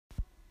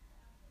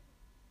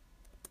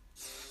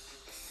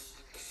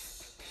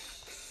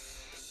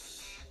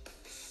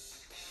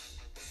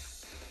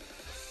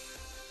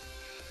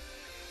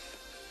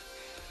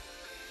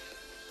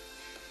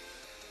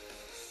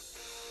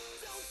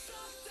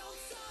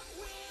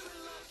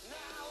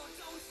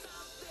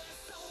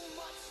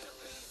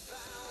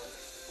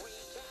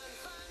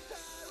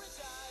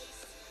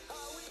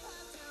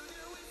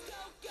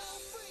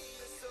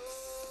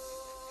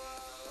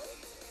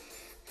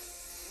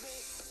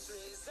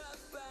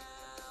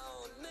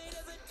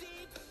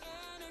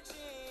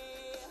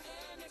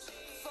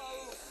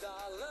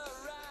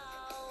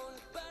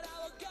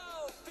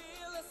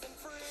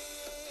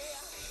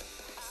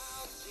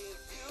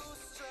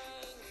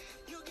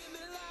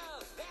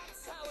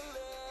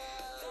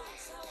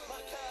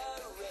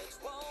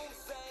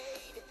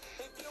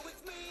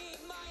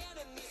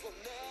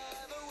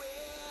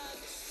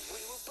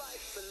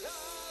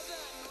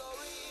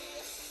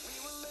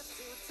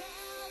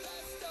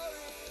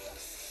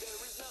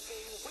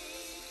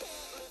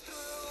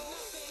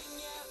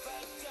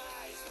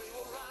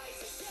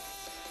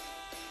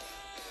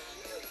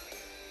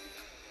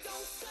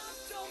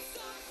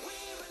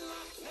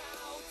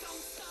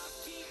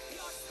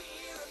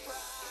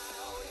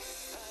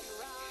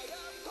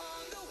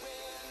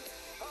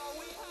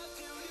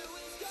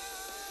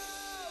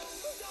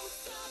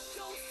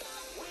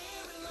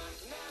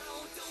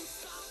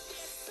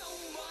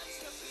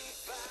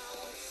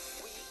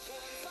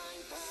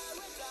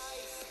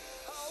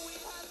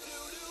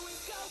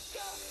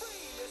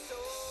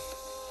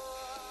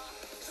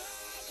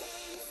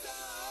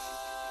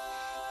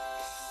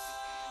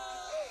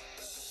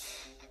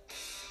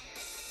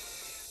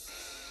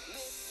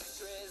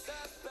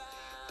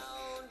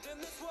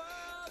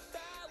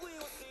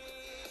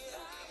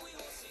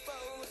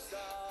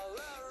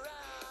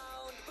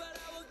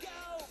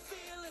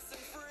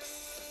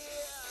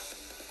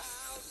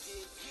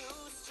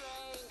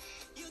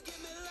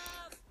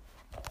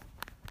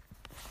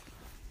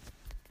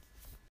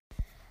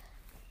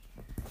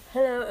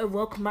and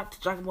welcome back to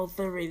Dragon Ball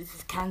Theory. This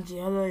is Kanji.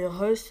 Hello, your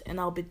host, and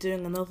I'll be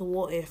doing another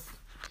What If.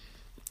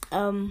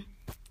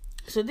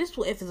 So this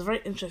What If is a very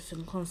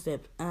interesting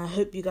concept, and I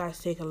hope you guys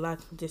take a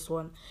like to this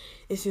one.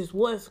 This is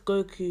what if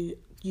Goku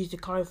used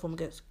Ikari form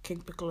against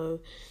King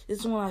Piccolo. This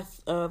is one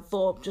I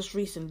thought of just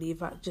recently, in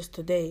fact, just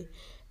today,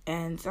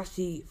 and it's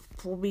actually,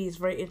 for me, it's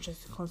a very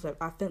interesting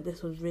concept. I think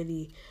this would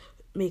really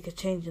make a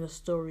change in the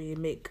story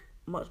and make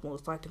much more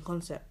exciting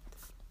concept.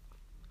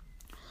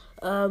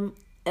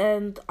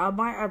 And I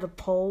might add a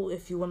poll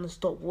if you want to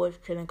stop voice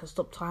training and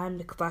stop time,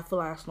 because I feel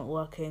like that's not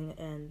working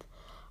and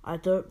I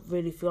don't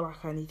really feel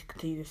like I need to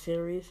continue the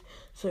series.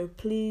 So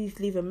please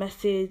leave a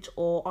message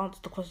or answer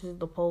the questions in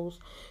the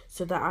polls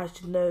so that I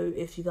should know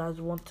if you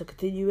guys want to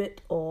continue it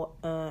or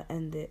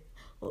end it.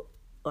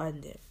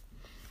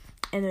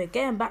 Anyway,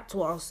 getting back to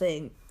what I was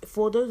saying,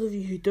 for those of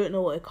you who don't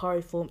know what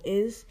Ikari form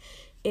is,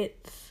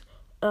 it's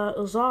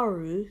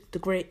Ozaru, the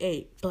Great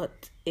Ape,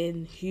 but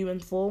in human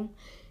form.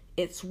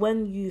 It's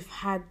when you've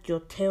had your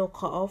tail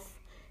cut off,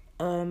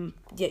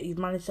 yet you've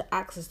managed to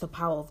access the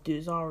power of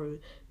the Ozaru.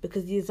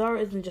 Because the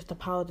Ozaru isn't just the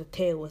power of the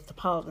tail, it's the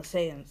power of the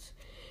Saiyans.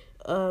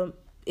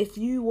 If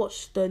you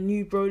watch the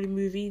new Broly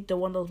movie, the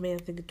one that was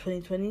made, I think, in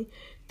 2020,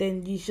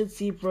 then you should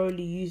see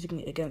Broly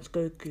using it against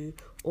Goku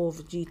or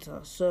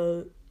Vegeta.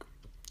 So,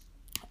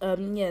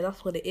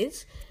 that's what it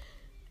is.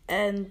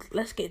 And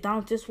let's get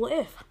down to this what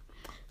if.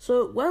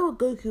 So, where would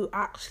Goku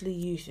actually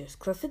use this?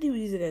 Because I said he would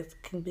use it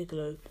against King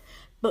Piccolo.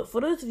 But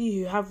for those of you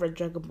who have read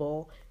Dragon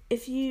Ball,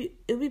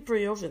 it'll be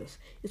pretty obvious.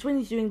 It's when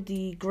he's doing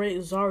the Great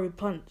Ozaru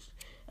Punch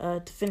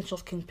to finish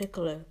off King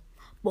Piccolo.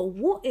 But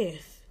what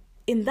if,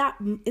 in that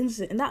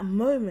instant, in that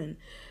moment,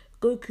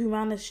 Goku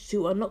managed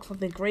to unlock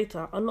something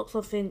greater, unlock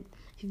something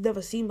he's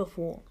never seen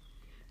before,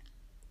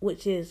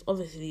 which is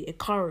obviously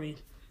Ikari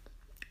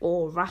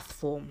or Wrath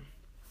form.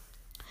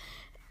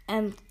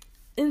 And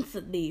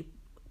instantly,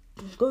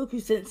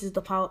 Goku senses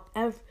the power.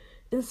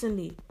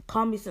 Instantly,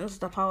 Kami senses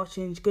the power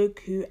change.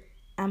 Goku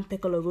and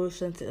Piccolo both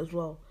sense it as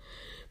well.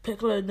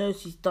 Piccolo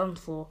knows he's done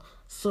for,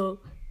 so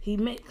he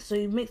makes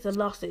the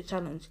last stage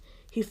challenge.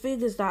 He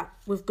figures that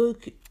with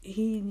Goku,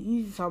 he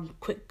uses some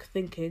quick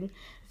thinking.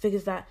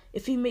 Figures that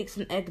if he makes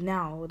an egg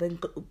now, then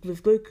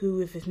with Goku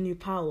with his new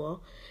power,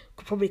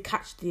 could probably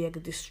catch the egg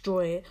and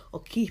destroy it,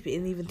 or keep it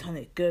and even turn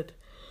it good.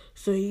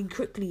 So he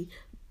quickly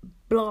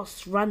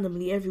blasts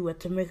randomly everywhere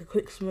to make a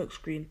quick smoke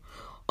screen.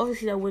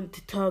 Obviously, that wouldn't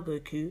deter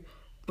Goku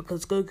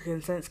because Goku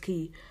can sense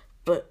ki.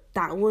 But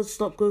that would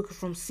stop Goku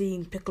from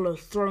seeing Piccolo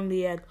throwing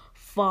the egg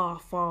far,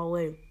 far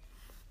away.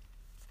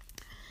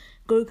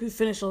 Goku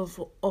finishes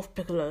off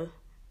Piccolo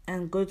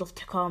and goes off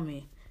to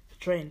Kami to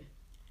train.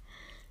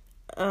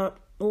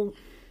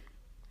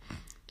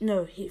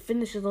 He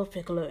finishes off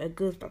Piccolo and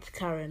goes back to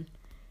Karen.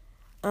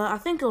 I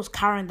think it was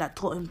Karen that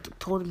told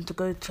him to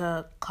go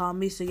to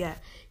Kami. So yeah,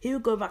 he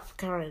would go back to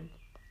Karen.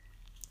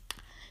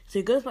 So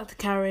he goes back to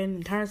Karen,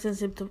 and Karen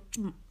sends him to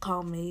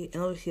Kami,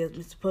 and obviously he has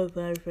Mr. Pope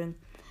and everything.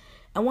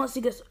 And once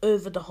he gets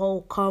over the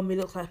whole Kami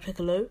looks like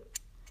Piccolo,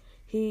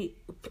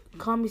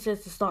 Kami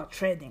says to start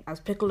training,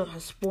 as Piccolo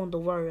has spawned a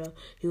warrior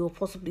who will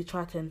possibly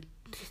try to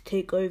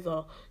take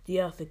over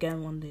the Earth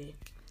again one day.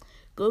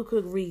 Goku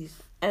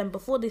agrees, and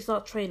before they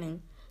start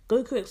training,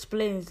 Goku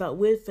explains that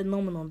weird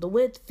phenomenon, the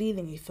weird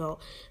feeling he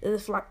felt,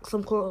 is like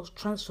some kind of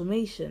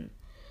transformation.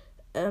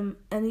 And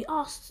he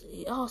asked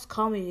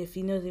Kami if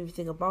he knows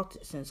anything about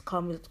it, since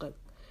Kami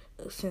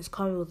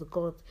was a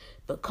god,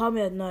 but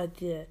Kami had no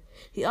idea.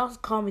 He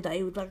asked Kami that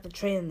he would like to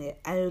train in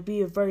it, and it would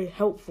be a very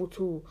helpful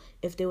tool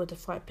if they were to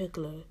fight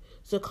Piccolo.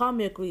 So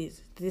Kami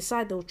agrees. They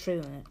decide they'll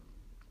train on it.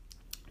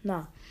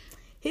 Now,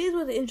 here's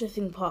where the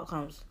interesting part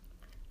comes.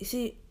 You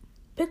see,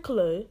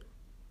 Piccolo,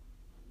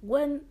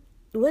 when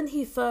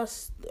he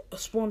first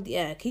spawned the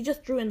egg, he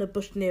just threw it in the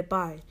bush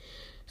nearby.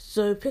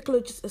 So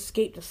Piccolo just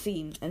escaped the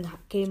scene and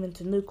came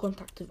into no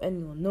contact with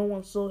anyone. No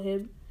one saw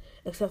him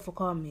except for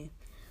Kami.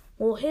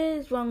 Well,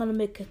 here's where I'm going to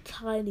make a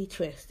tiny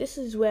twist. This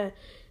is where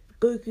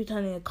Goku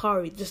turning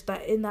Ikari, just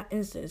that in that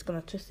instant, is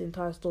going to twist the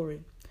entire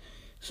story.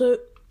 So,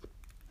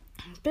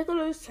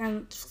 Piccolo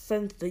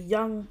sent the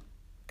young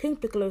King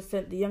Piccolo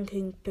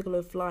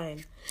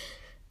flying.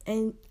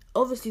 And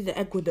obviously the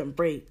egg wouldn't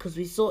break, because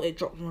we saw it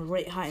drop from a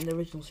great height in the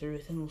original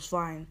series and it was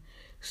fine.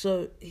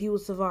 So, he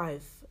would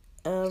survive.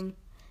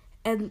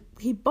 And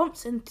he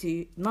bumps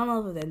into none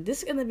other than, this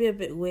is going to be a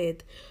bit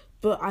weird,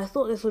 but I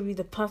thought this would be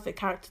the perfect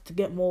character to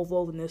get more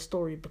involved in this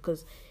story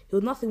because he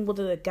was nothing more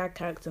than a gag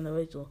character in the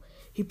original.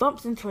 He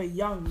bumps into a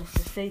young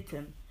Mr.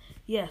 Satan.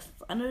 Yes,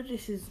 I know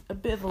this is a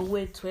bit of a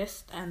weird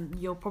twist and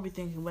you're probably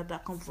thinking where'd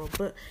that come from,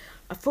 but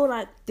I feel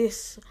like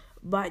this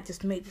might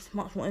just make this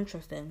much more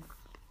interesting.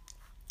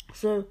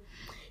 So,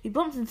 he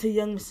bumps into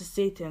young Mr.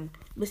 Satan.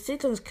 Mr.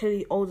 Satan is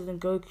clearly older than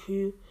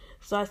Goku,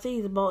 so I say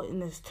he's about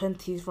in his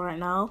 20s right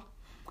now.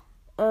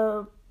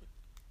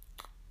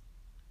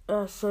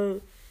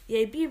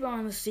 He'd be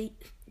around the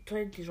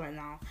 20s right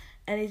now,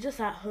 and he's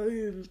just at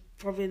home,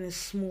 probably in his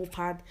small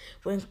pad,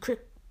 when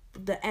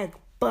the egg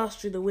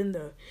bursts through the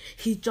window.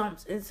 He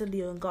jumps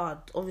instantly on guard.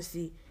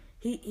 Obviously,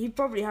 he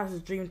probably has a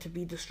dream to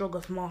be the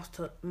strongest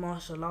martial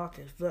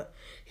artist, but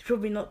he's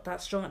probably not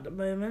that strong at the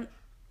moment.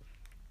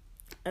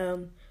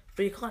 But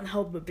he can't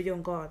help but be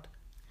on guard.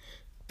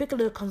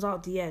 Piccolo comes out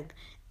of the egg,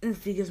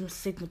 instantly gives Mr.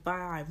 Satan a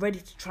bad eye, ready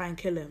to try and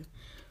kill him.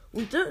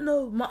 We don't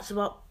know much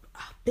about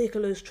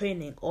Piccolo's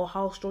training or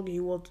how strong he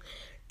was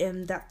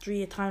in that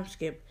 3-year time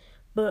skip,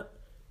 but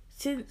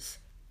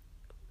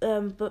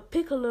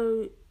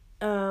Piccolo,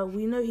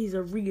 we know he's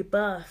a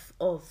rebirth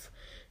of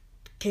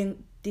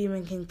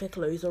Demon King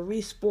Piccolo. He's a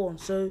respawn,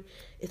 so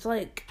he's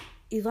like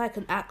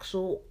an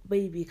actual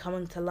baby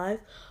coming to life,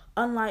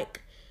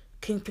 unlike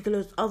King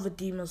Piccolo's other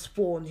demon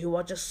spawn, who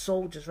are just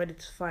soldiers ready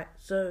to fight.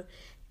 So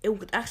it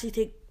would actually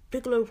take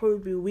Piccolo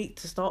probably weak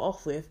to start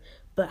off with,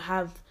 but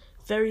have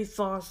very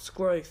fast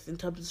growth in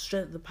terms of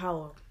strength and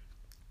power.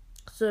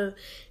 So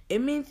it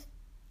means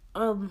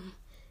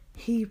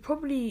he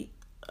probably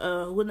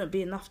wouldn't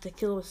be enough to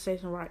kill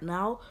Satan right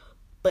now,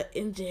 but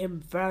injure him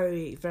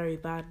very, very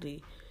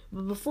badly.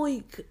 But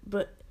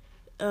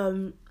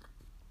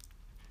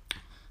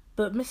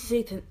Mr.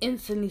 Satan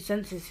instantly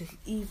senses his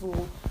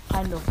evil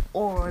kind of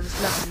aura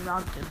just left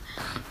around him,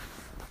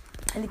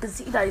 and you can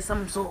see that he's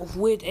some sort of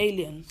weird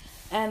alien.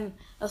 And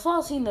as far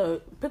as he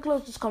knows,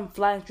 Piccolo's just come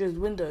flying through his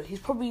window. He's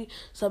probably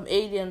some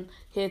alien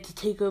here to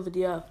take over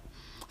the earth.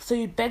 So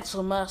he begs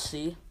for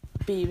mercy,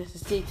 Mr.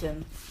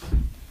 Satan,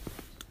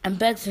 and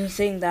begs him,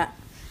 saying that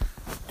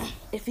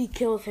if he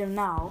kills him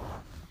now,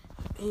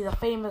 he's a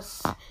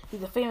famous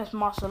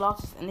martial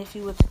artist, and if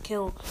he were to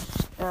kill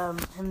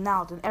him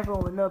now, then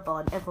everyone would know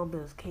about it, and everyone would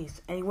be his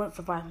case, and he won't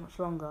survive much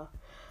longer.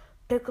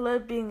 Piccolo,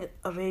 being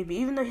a baby,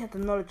 even though he had the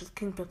knowledge of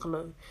King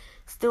Piccolo,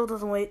 still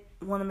doesn't want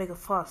to make a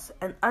fuss,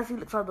 and as he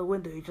looks out the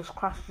window, he just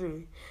crashed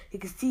through. He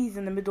can see he's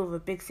in the middle of a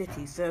big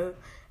city, so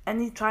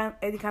any kind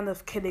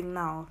of killing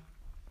now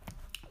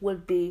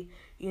would be,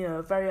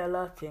 very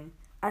alerting.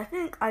 I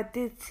think I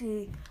did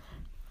see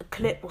a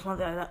clip or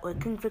something like that where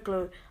King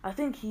Piccolo, I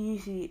think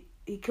he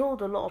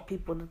killed a lot of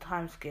people in the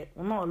time skip.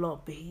 Well, not a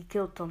lot, but he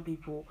killed some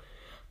people.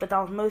 But that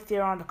was mostly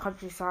around the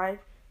countryside,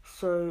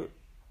 so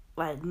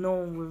no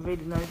one would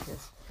really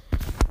notice.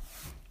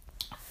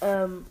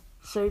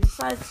 So he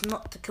decides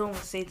not to kill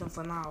Mr. Satan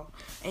for now,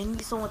 and he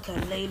needs someone to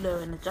lay low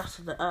and adjust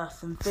to the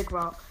earth and figure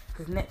out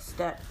his next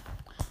step.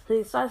 So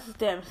he decides to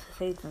stay at Mr.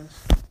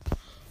 Satan's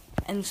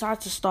and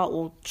decides to start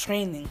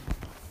training.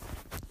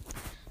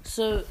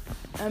 So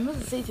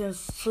Mr. Satan's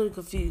so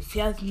confused. He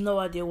has no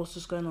idea what's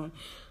just going on.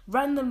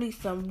 Randomly,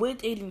 some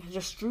weird alien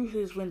just threw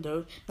through his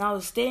window. Now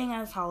he's staying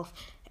at his house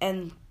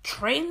and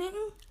training?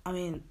 I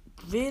mean,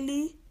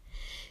 really?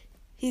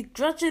 He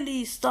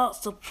gradually starts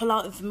to pull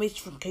out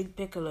information from King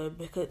Piccolo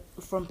because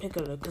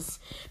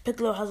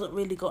Piccolo hasn't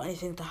really got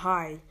anything to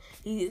hide.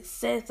 He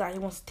says that he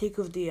wants to take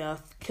over the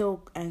earth,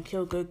 kill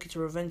Goku to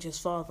revenge his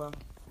father.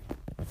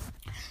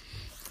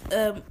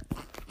 Mr.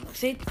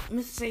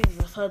 Satan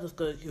has heard of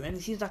Goku, and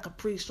he seems like a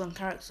pretty strong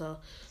character.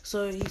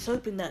 So he's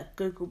hoping that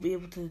Goku will be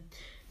able to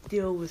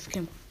deal with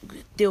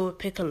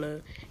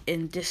Piccolo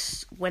in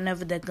this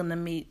whenever they're gonna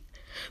meet.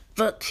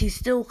 But he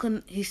still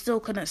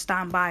couldn't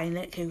stand by and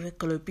let King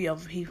Piccolo beat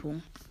other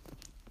people.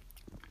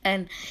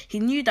 And he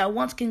knew that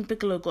once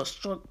Piccolo got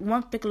strong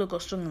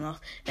enough,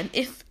 and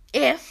if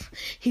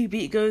he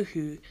beat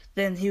Goku,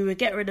 then he would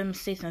get rid of Mr.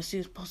 Satan as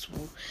soon as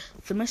possible.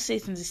 So Mr.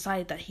 Satan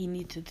decided that he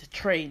needed to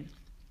train.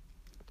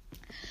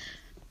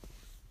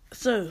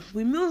 So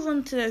we move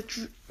on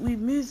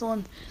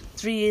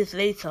 3 years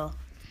later,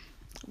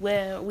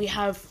 where we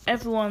have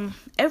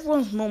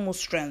everyone's normal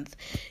strength,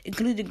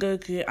 including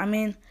Goku. I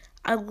mean,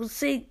 I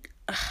say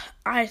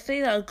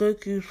that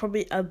Goku is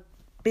probably a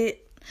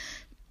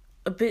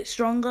bit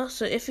stronger.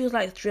 So if he was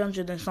like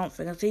 300 and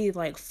something, I'd say he's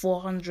like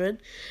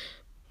 400,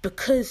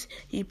 because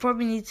he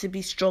probably needs to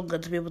be stronger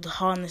to be able to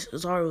harness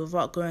Zara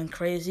without going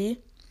crazy,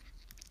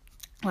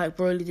 like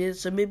Broly did.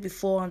 So maybe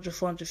 400,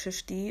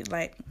 450,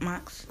 like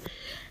max.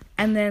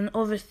 And then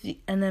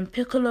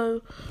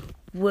Piccolo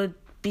would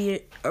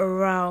be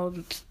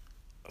around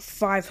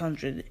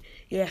 500.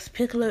 Yes,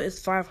 Piccolo is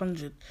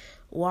 500.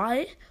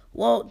 Why?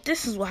 Well,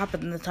 this is what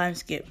happened in the time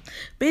skip.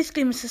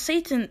 Basically, Mr.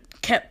 Satan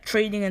kept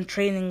training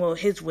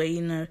his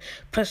way,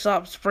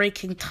 press-ups,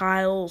 breaking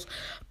tiles.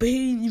 But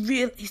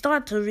he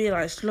started to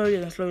realize slowly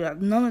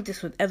that none of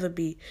this would ever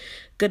be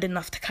good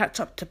enough to catch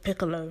up to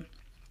Piccolo,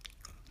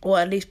 or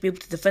at least be able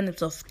to defend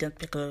himself against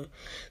Piccolo.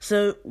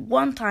 So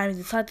one time he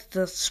decided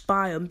to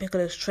spy on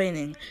Piccolo's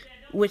training,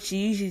 which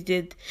he usually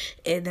did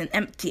in an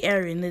empty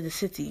area near the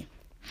city.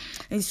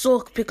 And he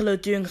saw Piccolo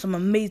doing some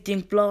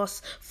amazing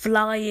blasts,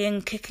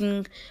 flying,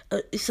 kicking.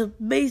 It's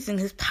amazing.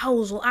 His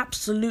powers were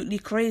absolutely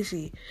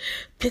crazy.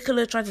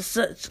 Piccolo tried to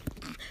search.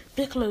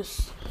 Piccolo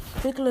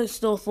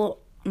still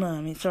thought. No,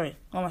 I mean, sorry.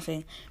 What am I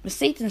saying? But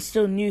Satan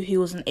still knew he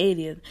was an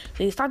alien.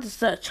 So he started to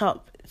search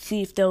up,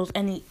 see if there was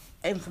any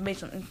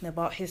information on the internet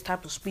about his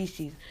type of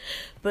species.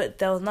 But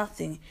there was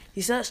nothing.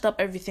 He searched up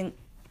everything.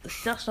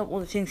 Searched up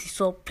all the things he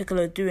saw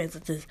Piccolo doing,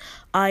 such as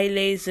eye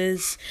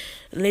lasers,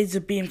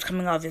 laser beams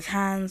coming out of his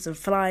hands and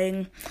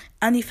flying,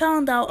 and he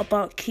found out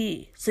about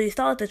Ki, so he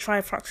started to try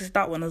and practice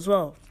that one as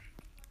well.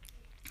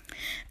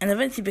 and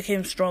eventually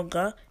became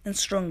stronger and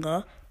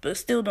stronger, but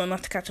still not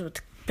enough to catch up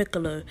with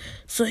Piccolo.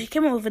 So he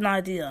came up with an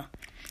idea.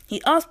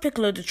 He asked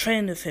Piccolo to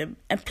train with him,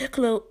 and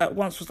Piccolo at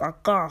once was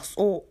aghast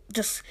or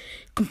just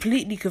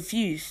completely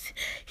confused.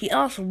 He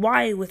asked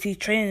why was he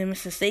training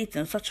Mr.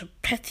 Satan, such a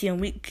petty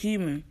and weak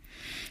human.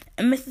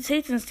 And Mr.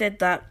 Satan said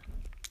that,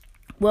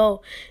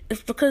 well,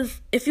 it's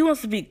because if he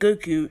wants to beat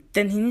Goku,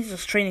 then he needs a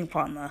training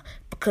partner,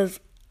 because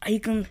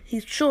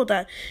he's sure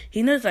that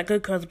he knows that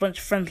Goku has a bunch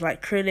of friends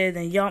like Krillin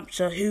and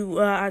Yamcha who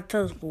are at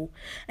Teleschool,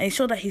 and he's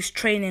sure that he's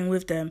training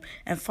with them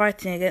and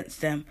fighting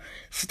against them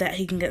so that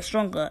he can get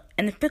stronger.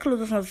 And if Piccolo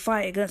doesn't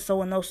fight against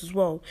someone else as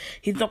well,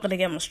 he's not going to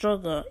get much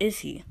stronger, is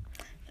he?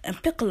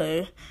 And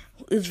Piccolo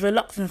is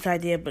reluctant to this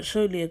idea but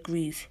slowly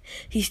agrees.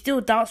 He still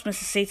doubts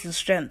Mr. Satan's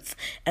strength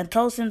and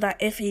tells him that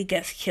if he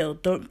gets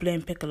killed, don't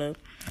blame Piccolo.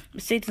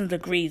 Mr. Satan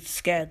agrees,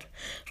 scared,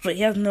 but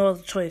he has no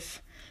other choice.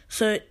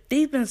 So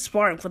they've been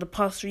sparring for the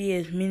past 3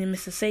 years, meaning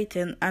Mr.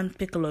 Satan and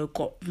Piccolo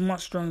got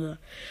much stronger.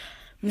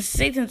 Mr.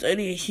 Satan's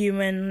only a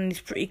human and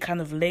he's pretty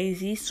kind of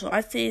lazy, so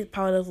I'd say his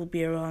power level will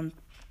be around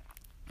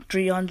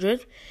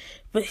 300.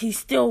 But he's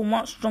still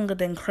much stronger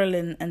than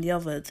Krillin and the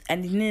others,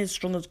 and he's nearly as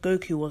strong as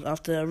Goku was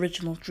after the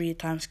original 3-year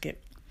time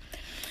skip.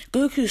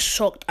 Goku's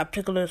shocked at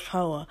Piccolo's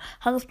power.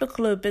 How has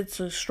Piccolo been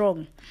so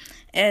strong?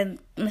 And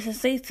Mr.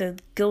 Satan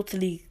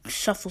guiltily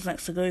shuffles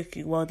next to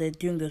Goku while they're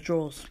doing the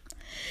draws.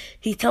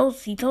 He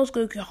tells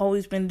Goku how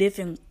he's been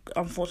living,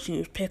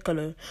 unfortunately, with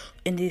Piccolo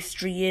in these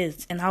 3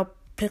 years, and how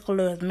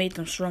Piccolo has made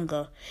them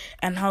stronger,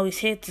 and how he's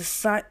here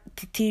to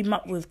team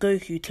up with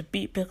Goku to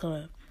beat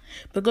Piccolo.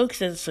 But Goku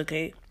says it's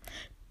okay.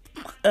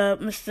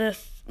 Mr.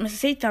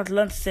 Satan has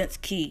learned to sense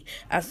ki,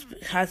 as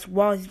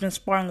while he's been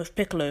sparring with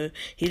Piccolo,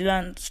 he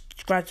learns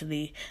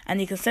gradually, and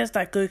he can sense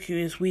that Goku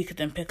is weaker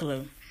than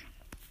Piccolo.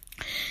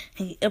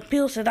 He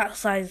appeals to that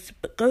side,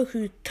 but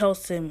Goku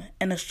tells him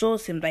and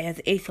assures him that he has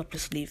an ace up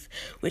his sleeve,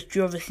 which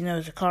you obviously know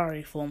is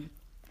Ikari form.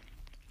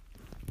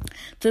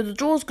 So the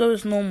draws go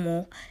as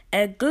normal,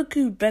 and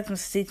Goku begs Mr.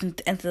 Satan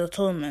to enter the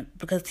tournament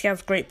because he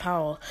has great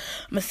power.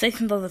 Mr.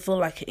 Satan doesn't feel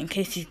like it in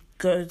case he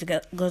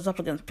goes up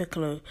against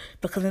Piccolo,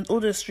 because in all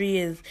those 3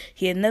 years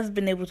he had never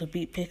been able to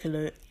beat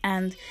Piccolo.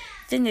 And the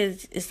thing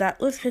is that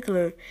with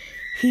Piccolo,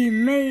 he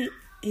may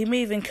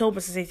even kill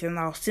Mr. Satan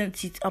now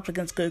since he's up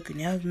against Goku and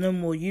he has no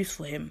more use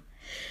for him.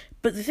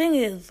 But the thing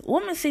is,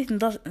 what Mr. Satan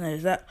doesn't know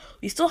is that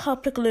we saw how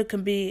Piccolo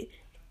can be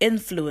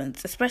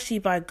influenced, especially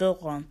by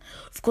Gohan.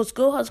 Of course,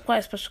 Gohan's quite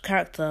a special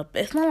character,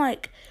 but it's not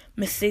like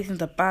Mr.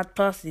 Satan's a bad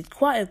person. He's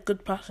quite a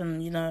good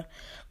person,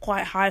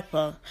 quite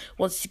hyper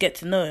once you get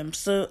to know him.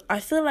 So I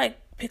feel like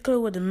Piccolo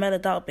would have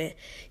mellowed out a bit.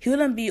 He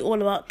wouldn't be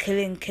all about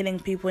killing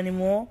people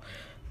anymore.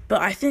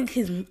 But I think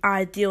his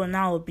ideal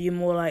now would be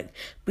more like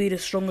be the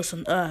strongest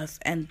on Earth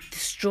and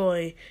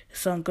destroy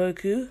Son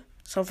Goku,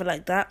 something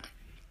like that.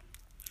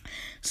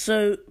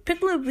 So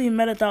Piccolo would be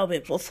mellowed out a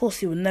bit, but of course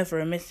he would never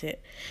admit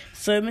it.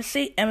 So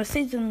Mr.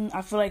 Satan,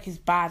 I feel like he's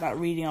bad at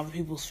reading other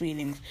people's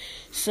feelings,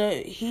 so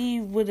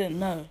he wouldn't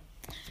know.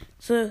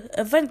 So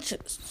eventually,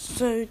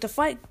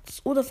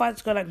 all the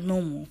fights go like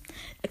normal,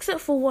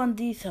 except for one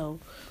detail.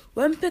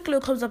 When Piccolo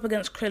comes up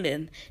against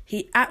Krillin,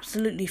 he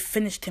absolutely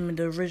finished him in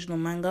the original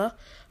manga,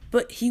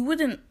 but he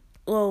wouldn't.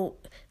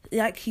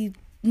 He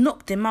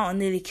knocked him out and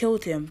nearly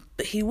killed him,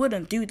 but he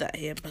wouldn't do that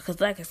here because,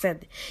 like I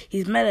said,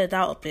 he's mellowed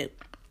out a bit.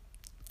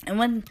 And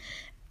when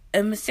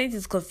Mercedes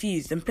is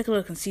confused, and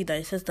Piccolo can see that,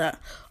 he says that,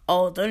 the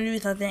only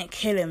reason I didn't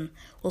kill him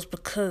was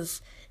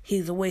because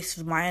he's a waste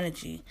of my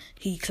energy,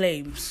 he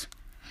claims.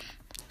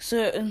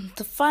 So,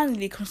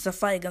 finally comes to the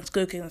fight against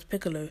Goku against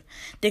Piccolo.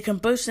 They can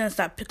both sense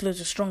that Piccolo's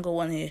the stronger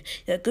one here,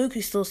 yet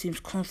Goku still seems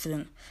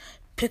confident.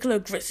 Piccolo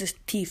grits his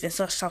teeth and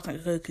starts shouting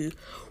at Goku,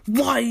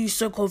 "Why are you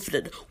so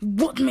confident?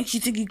 What makes you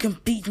think you can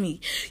beat me,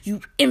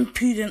 you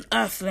impudent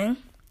earthling?"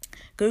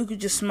 Goku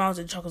just smiles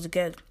and chuckles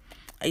again.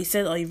 He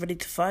said, "Are you ready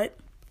to fight?"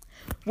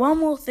 One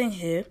more thing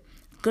here.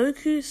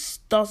 Goku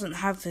doesn't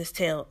have his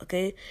tail,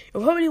 okay?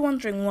 You're probably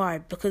wondering why,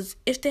 because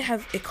if they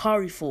have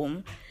Ikari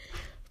form,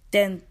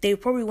 then they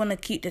probably want to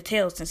keep the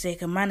tail since they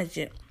can manage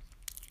it.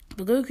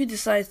 But Goku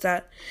decides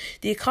that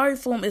the Ikari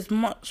form is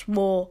much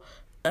more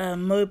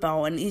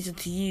mobile and easier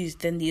to use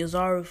than the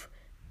Ozaru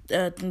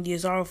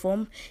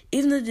form.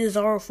 Even though the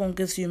Ozaru form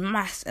gives you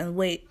mass and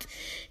weight,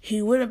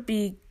 he wouldn't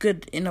be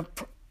good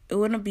it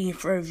wouldn't be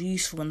very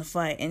useful in the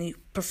fight, and he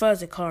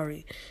prefers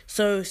Ikari.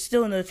 So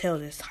still no tail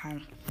this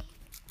time.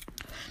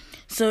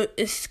 So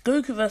it's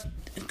Goku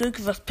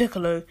versus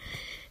Piccolo,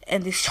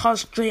 and they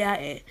charge straight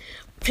at it.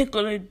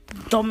 Piccolo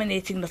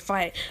dominating the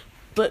fight,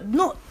 but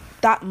not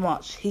that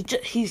much.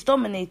 He's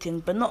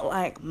dominating, but not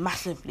like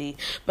massively,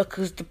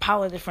 because the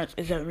power difference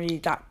isn't really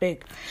that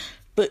big.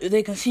 But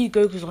they can see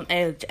Goku's on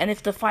edge, and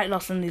if the fight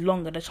lasts any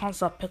longer, the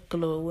chances are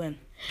Piccolo will win.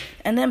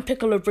 And then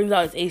Piccolo brings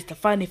out his ace to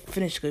finally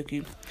finish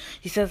Goku.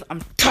 He says,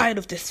 "I'm tired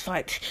of this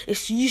fight.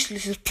 It's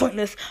useless, it's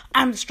pointless.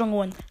 I'm the stronger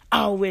one.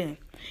 I'll win."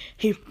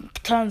 He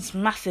turns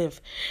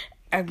massive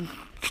and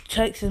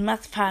takes his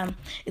massive hand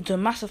into a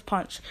massive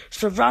punch,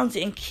 surrounds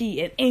it in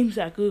ki, and aims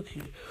at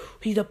Goku.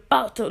 He's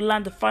about to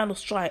land the final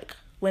strike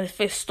when his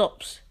fist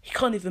stops. He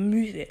can't even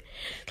move it.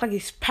 It's like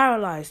he's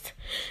paralyzed.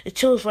 The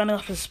chills running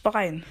up his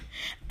spine.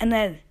 And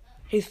then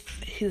his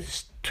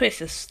fist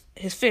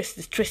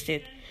is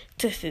twisted.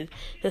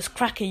 There's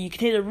cracking. You can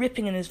hear the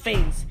ripping in his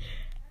veins.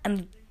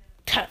 And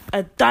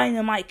a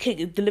dynamite kick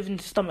is delivered in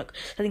his stomach,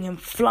 sending him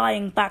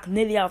flying back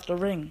nearly out of the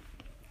ring.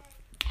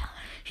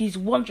 He's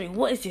wondering,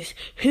 what is this?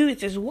 Who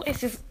is this? What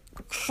is this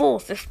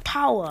force, this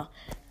power?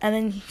 And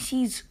then he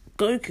sees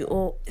Goku,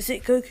 or is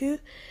it Goku?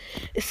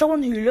 It's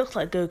someone who looks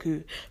like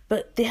Goku,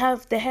 but they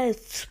have their hair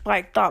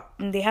spiked up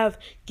and they have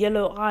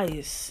yellow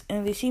eyes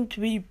and they seem to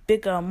be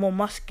bigger and more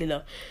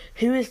muscular.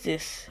 Who is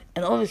this?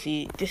 And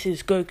obviously this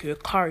is Goku,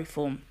 Ikari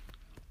form.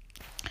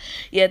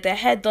 Yeah, their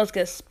head does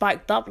get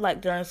spiked up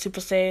like they're in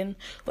Super Saiyan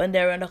when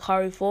they're in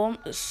Ikari form,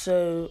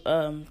 so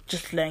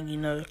just letting you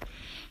know.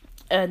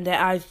 And their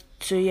eyes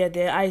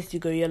do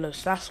go yellow,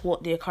 so that's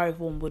what the Ikari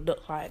form would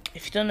look like.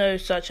 If you don't know,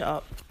 search it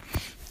up.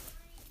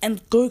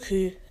 And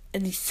Goku,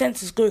 and he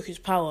senses Goku's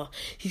power.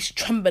 He's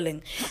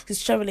trembling.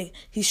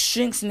 He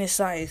shrinks in his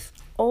size.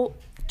 Oh,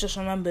 just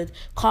remembered,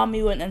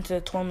 Kami won't enter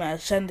the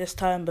tournament at 10 this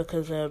time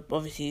because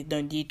obviously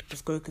no need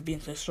with Goku being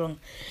so strong.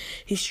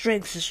 He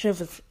shrinks and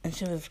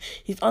shivers.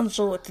 He's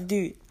unsure what to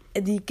do,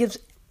 and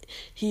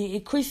he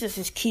increases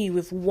his ki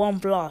with one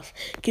blast,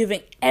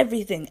 giving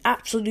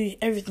absolutely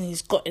everything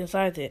he's got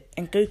inside it,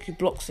 and Goku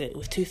blocks it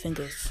with 2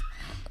 fingers.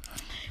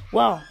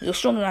 Wow, you're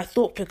stronger than I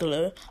thought,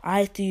 Piccolo. I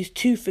had to use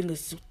 2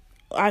 fingers.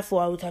 I thought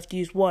I would have to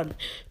use 1.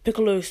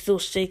 Piccolo is still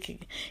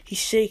shaking. He's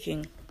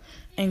shaking.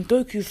 And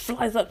Goku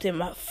flies up to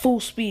him at full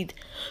speed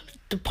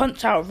to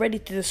punch out, ready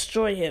to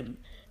destroy him.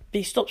 But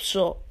he stops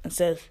short and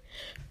says,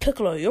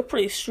 Piccolo, you're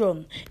pretty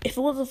strong. If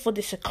it wasn't for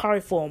this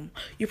Ikari form,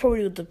 you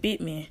probably would have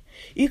beat me.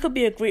 You could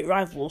be a great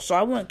rival, so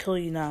I won't kill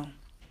you now.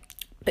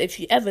 But if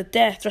you ever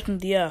dare threaten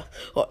the Earth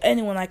or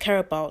anyone I care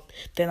about,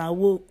 then I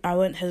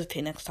won't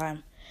hesitate next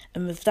time.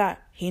 And with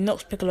that, he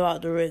knocks Piccolo out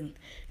of the ring,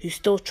 who's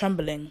still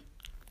trembling.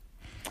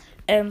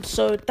 And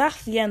so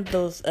that's the end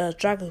of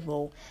Dragon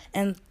Ball.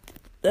 And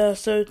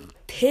so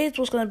here's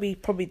what's going to be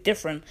probably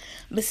different.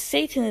 Mr.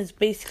 Satan is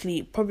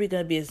basically probably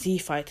going to be a Z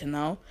fighter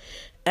now.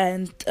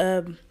 And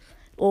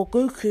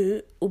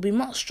Goku will be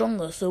much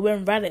stronger, so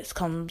when Raditz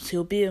comes,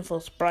 he'll be in for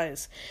a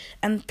surprise.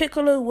 And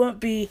Piccolo won't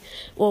be,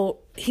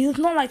 he's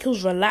not like he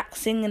was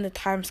relaxing in the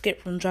time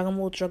skip from Dragon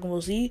Ball to Dragon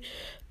Ball Z,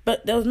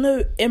 but there was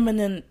no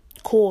imminent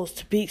cause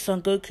to beat Son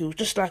Goku,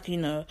 just like,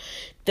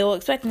 they were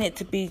expecting it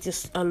to be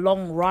just a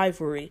long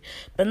rivalry.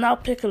 But now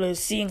Piccolo is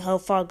seeing how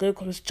far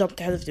Goku has jumped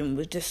ahead of him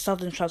with this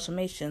sudden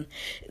transformation,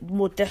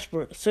 more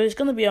desperate. So it's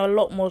going to be a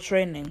lot more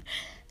training.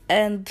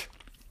 And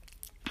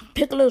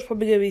Piccolo is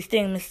probably going to be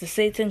staying Mr.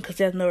 Satan because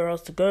he has nowhere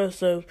else to go.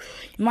 So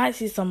you might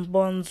see some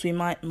bonds, we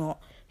might not.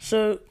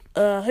 So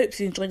I hope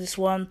you enjoyed this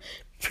one.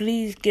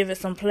 Please give it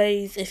some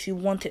plays if you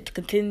want it to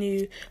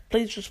continue.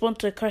 Please respond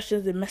to the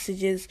questions and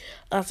messages.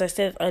 As I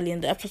said earlier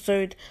in the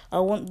episode, I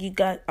want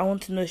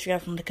to know if you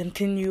guys want to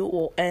continue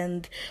or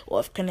end, or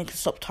if can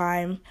stop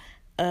time.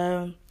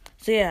 So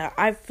yeah,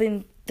 I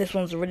think this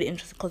one's a really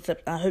interesting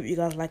concept, and I hope you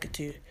guys like it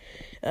too.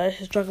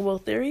 This is Dragon Ball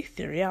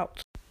Theory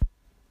out.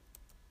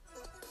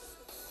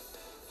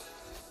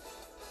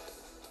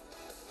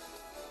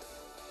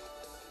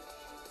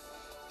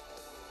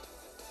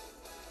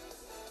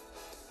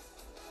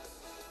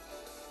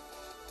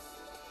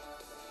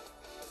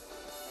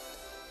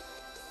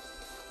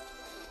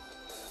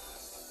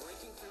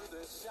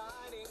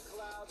 Shining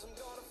clouds, I'm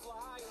gonna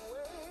fly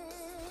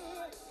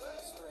away.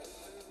 Straight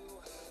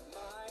through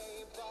my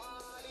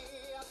body,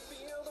 I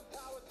feel the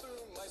power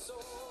through my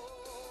soul.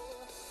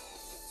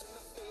 It's in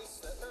the face,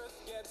 the earth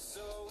gets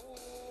so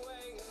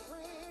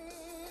angry.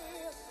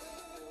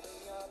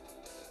 Building up,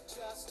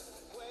 just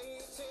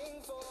waiting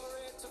for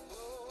it to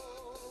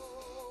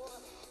blow.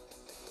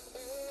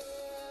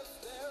 If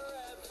there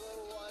ever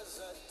was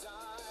a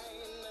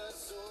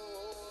dinosaur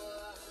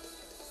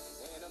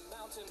in a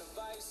mountain of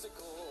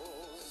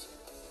bicycles,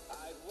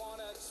 I'd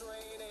wanna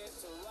train it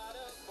to ride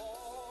a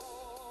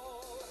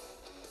ball.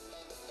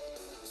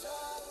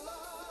 Chala,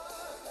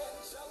 and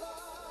chala,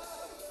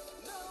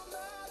 no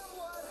matter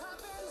what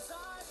happens,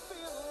 I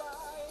feel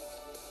like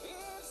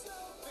it's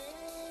no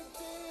big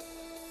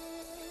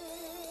deal.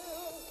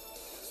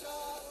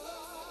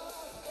 Chala,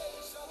 and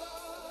chala,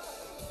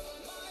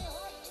 my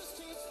heart just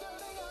keeps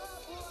burning up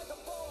like a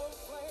ball of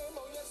flame.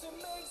 Oh yes, it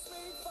makes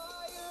me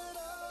fired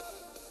up.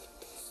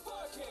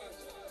 Sparking.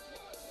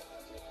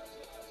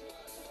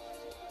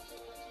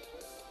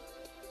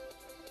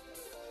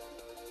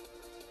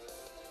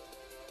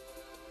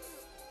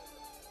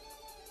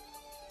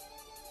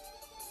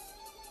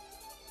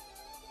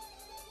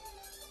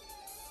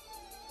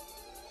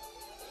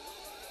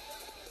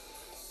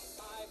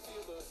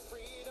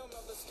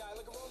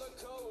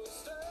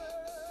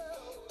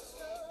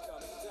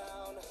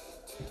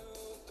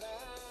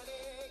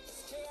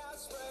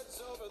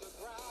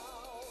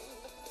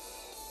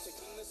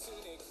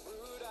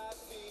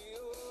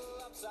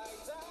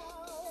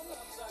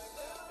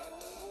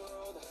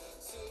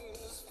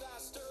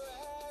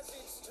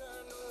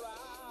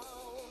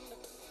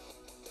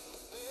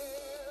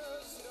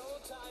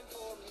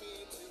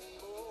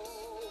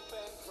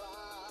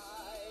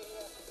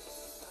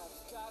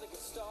 get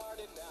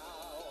started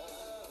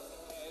now.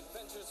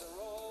 Adventures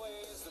are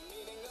always the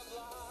meaning